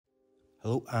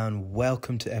Hello and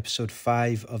welcome to episode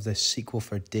 5 of the SQL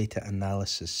for Data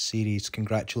Analysis series.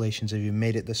 Congratulations if you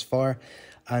made it this far.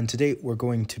 And today we're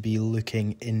going to be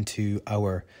looking into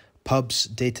our pubs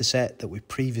dataset that we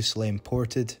previously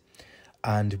imported.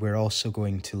 And we're also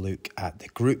going to look at the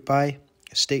group by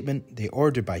statement, the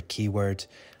order by keyword,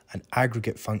 and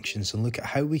aggregate functions, and look at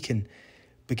how we can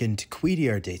begin to query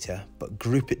our data, but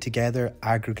group it together,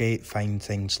 aggregate, find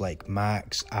things like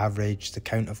max, average, the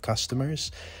count of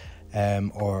customers,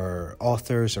 or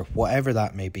authors, or whatever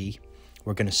that may be.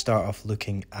 We're going to start off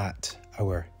looking at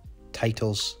our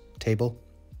titles table,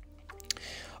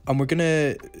 and we're going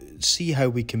to see how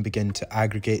we can begin to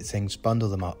aggregate things, bundle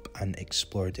them up, and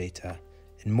explore data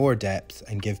in more depth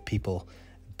and give people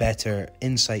better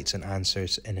insights and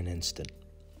answers in an instant.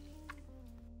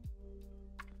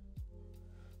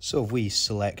 So if we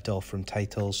select all from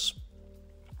titles,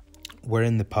 we're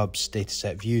in the pubs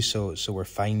dataset view, so we're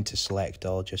fine to select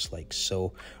all just like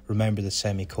so. Remember the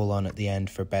semicolon at the end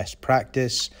for best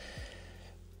practice.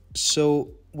 So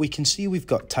we can see we've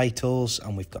got titles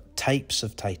and we've got types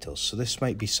of titles. So this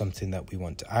might be something that we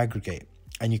want to aggregate.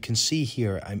 And you can see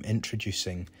here I'm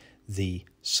introducing the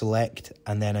select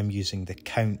and then I'm using the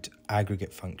count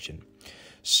aggregate function.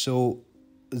 So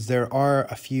there are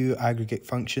a few aggregate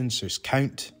functions. There's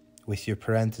count with your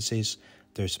parentheses.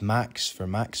 There's max for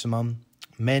maximum,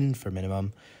 min for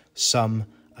minimum, sum,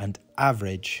 and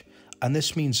average. And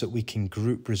this means that we can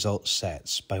group result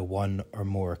sets by one or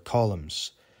more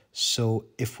columns. So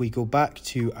if we go back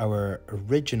to our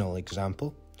original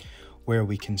example, where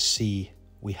we can see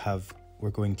we're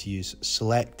going to use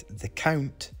select the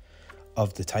count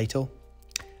of the title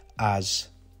as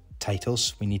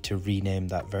titles. We need to rename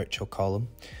that virtual column.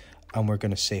 And we're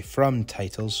going to say from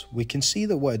titles. We can see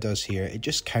that what it does here, it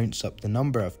just counts up the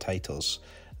number of titles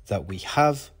that we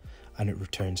have and it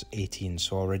returns 18.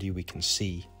 So already we can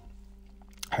see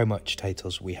how much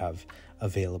titles we have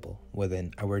available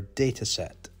within our data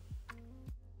set.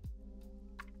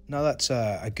 Now that's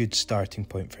a good starting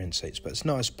point for insights, but it's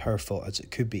not as powerful as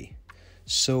it could be.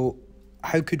 So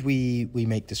how could we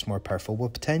make this more powerful? Well,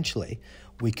 potentially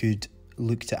we could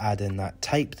look to add in that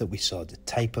type that we saw, the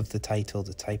type of the title,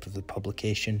 the type of the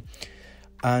publication.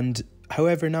 And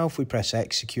however, now if we press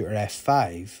execute or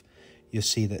F5, you'll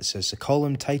see that it says the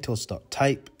column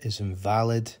titles.type is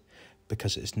invalid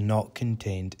because it's not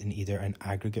contained in either an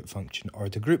aggregate function or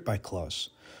the group by clause.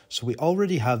 So we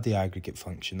already have the aggregate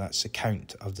function, that's the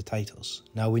count of the titles.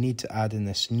 Now we need to add in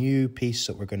this new piece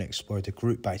that we're going to explore, the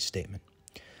group by statement.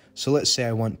 So let's say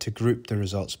I want to group the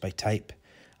results by type,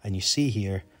 and you see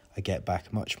here I get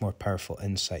back much more powerful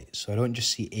insight. So I don't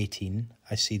just see 18,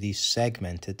 I see these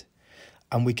segmented.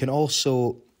 And we can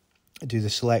also do the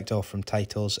select all from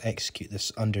titles, execute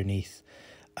this underneath,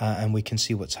 and we can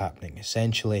see what's happening.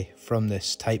 Essentially, from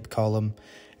this type column,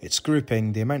 it's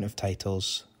grouping the amount of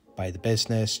titles by the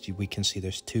business. We can see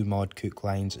there's 2 mod cook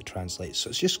lines it translates.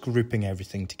 So it's just grouping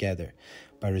everything together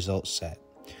by results set.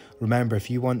 Remember, if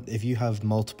you have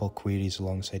multiple queries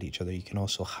alongside each other, you can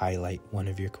also highlight one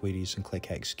of your queries and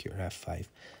click execute or F5,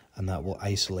 and that will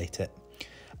isolate it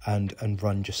and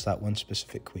run just that one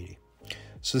specific query.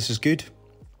 So this is good.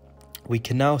 We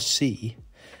can now see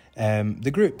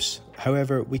the groups.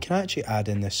 However, we can actually add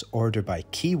in this order by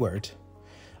keyword,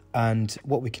 and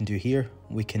what we can do here,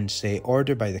 we can say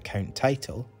order by the count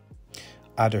title,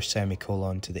 add our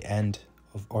semicolon to the end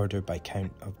of order by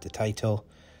count of the title.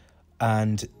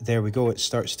 And there we go, it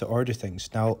starts to order things.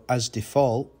 Now, as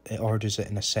default, it orders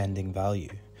it in ascending value.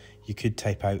 You could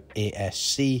type out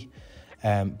ASC,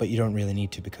 but you don't really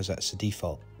need to because that's the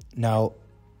default. Now,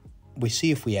 we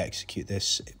see if we execute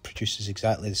this, it produces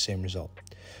exactly the same result.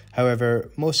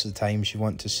 However, most of the times you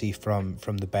want to see from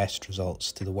the best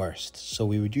results to the worst. So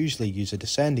we would usually use a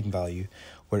descending value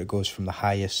where it goes from the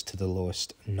highest to the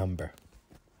lowest number.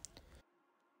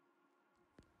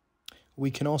 We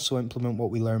can also implement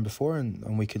what we learned before,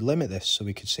 and we could limit this. So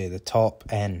we could say the top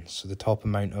n, so the top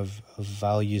amount of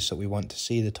values that we want to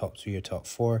see, the top 3 or top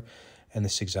 4 in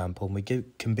this example. And we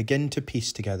can begin to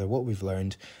piece together what we've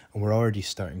learned, and we're already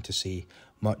starting to see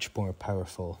much more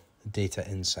powerful data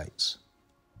insights.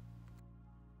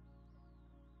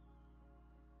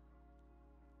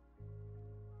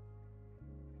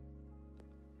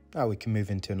 Now we can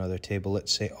move into another table,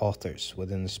 let's say authors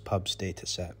within this pubs data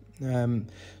set.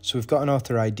 So we've got an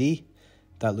author ID,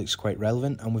 that looks quite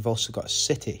relevant, and we've also got a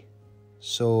city.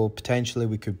 So potentially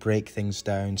we could break things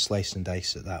down, slice and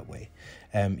dice it that way,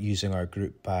 using our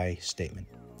group by statement.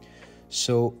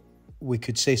 So we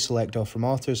could say select all from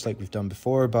authors like we've done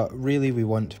before, but really we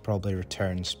want to probably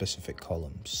return specific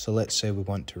columns. So let's say we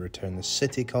want to return the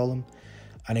city column,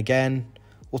 and again,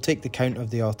 we'll take the count of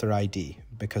the author ID,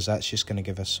 because that's just going to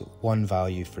give us one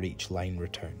value for each line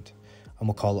returned. And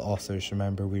we'll call it authors.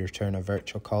 Remember, we return a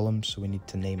virtual column, so we need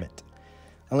to name it.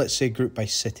 And let's say group by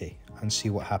city and see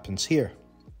what happens here.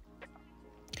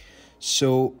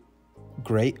 So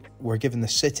great, we're given the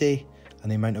city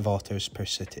and the amount of authors per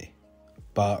city.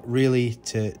 But really,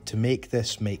 to make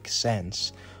this make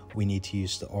sense, we need to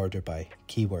use the order by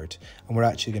keyword. And we're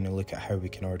actually going to look at how we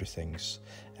can order things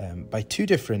by two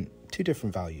different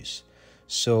values.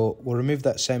 So we'll remove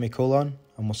that semicolon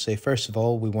and we'll say, first of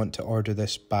all, we want to order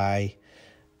this by,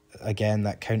 again,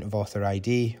 that count of author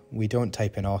ID. We don't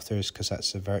type in authors because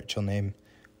that's the virtual name.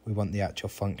 We want the actual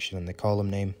function and the column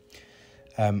name.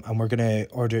 And we're going to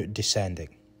order it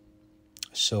descending.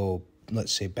 So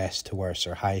let's say best to worst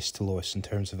or highest to lowest in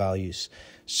terms of values.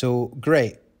 So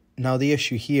great. Now the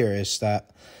issue here is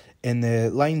that in the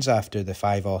lines after the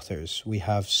 5 authors, we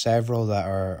have several that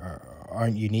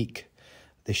aren't unique.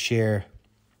 They share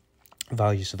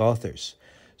values of authors.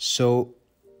 So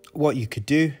what you could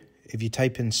do, if you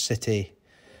type in city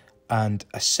and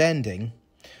ascending,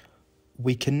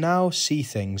 we can now see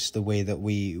things the way that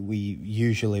we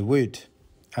usually would.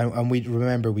 And we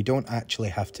remember, we don't actually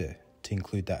have to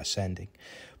include that ascending.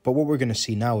 But what we're going to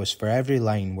see now is for every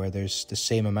line where there's the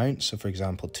same amount, so for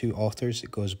example 2 authors,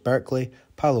 it goes Berkeley,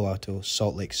 Palo Alto,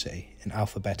 Salt Lake City in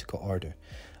alphabetical order,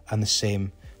 and the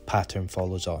same pattern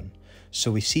follows on.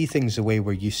 So we see things the way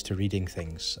we're used to reading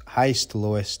things, highest to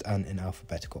lowest and in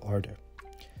alphabetical order.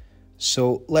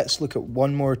 So let's look at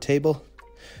one more table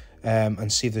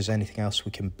and see if there's anything else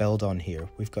we can build on here.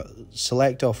 We've got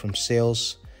select all from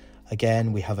sales.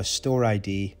 Again, we have a store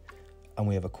ID and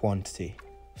we have a quantity.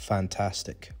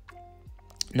 Fantastic.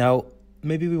 Now,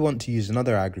 maybe we want to use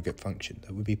another aggregate function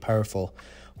that would be powerful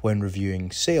when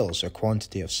reviewing sales or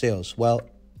quantity of sales. Well,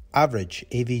 average,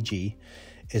 AVG,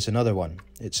 is another one.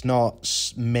 It's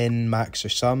not min, max, or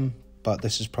sum, but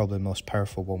this is probably the most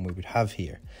powerful one we would have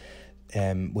here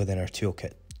within our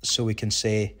toolkit. So we can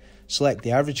say, select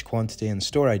the average quantity and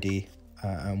store ID,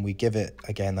 and we give it,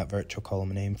 again, that virtual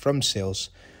column name from sales,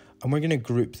 and we're going to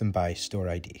group them by store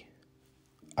ID.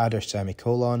 Add our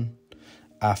semicolon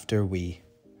after we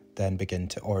then begin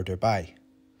to order by.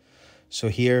 So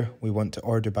here we want to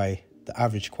order by the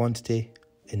average quantity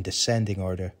in descending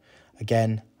order.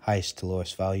 Again, highest to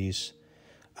lowest values.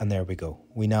 And there we go.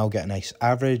 We now get a nice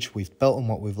average. We've built on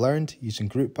what we've learned using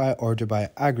group by, order by,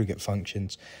 aggregate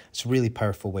functions. It's a really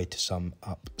powerful way to sum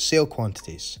up sale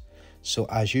quantities. So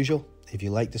as usual, if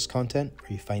you like this content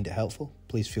or you find it helpful,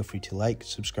 please feel free to like,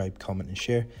 subscribe, comment, and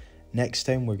share. Next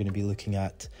time, we're going to be looking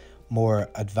at more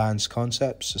advanced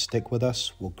concepts, so stick with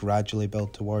us. We'll gradually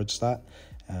build towards that,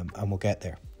 and we'll get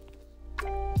there.